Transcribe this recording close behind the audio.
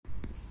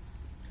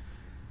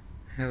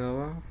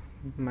Hello,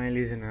 my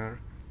listener.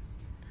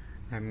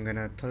 I'm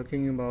gonna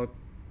talking about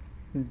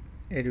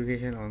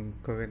education on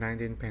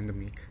COVID-19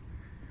 pandemic.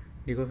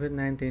 The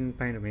COVID-19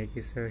 pandemic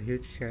is a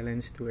huge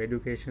challenge to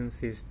education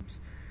systems.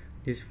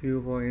 This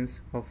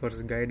viewpoint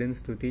offers guidance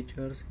to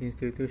teachers,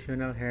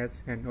 institutional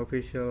heads, and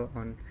officials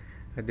on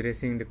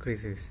addressing the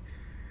crisis.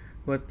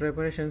 What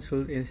preparations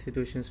should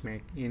institutions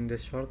make in the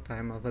short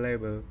time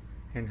available,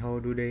 and how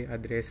do they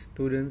address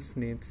students'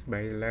 needs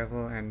by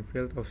level and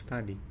field of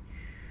study?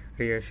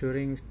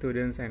 Reassuring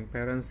students and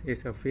parents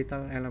is a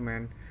vital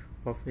element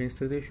of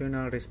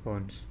institutional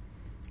response.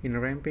 In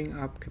ramping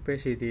up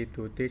capacity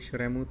to teach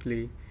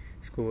remotely,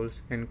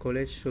 schools and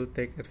colleges should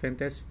take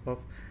advantage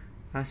of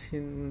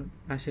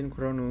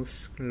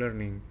asynchronous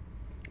learning,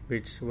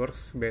 which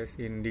works best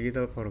in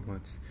digital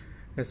formats,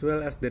 as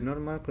well as the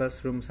normal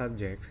classroom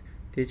subjects.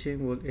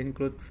 Teaching would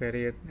include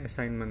varied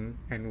assignment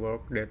and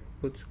work that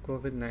puts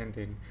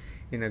COVID-19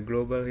 in a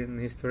global and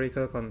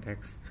historical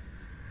context.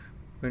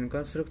 When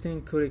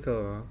constructing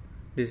curricula,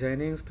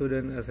 designing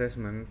student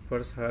assessment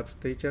first helps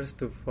teachers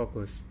to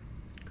focus.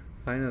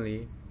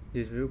 Finally,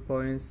 these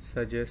viewpoints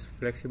suggest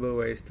flexible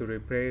ways to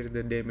repair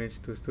the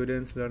damage to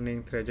students'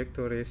 learning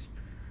trajectories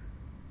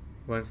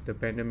once the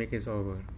pandemic is over.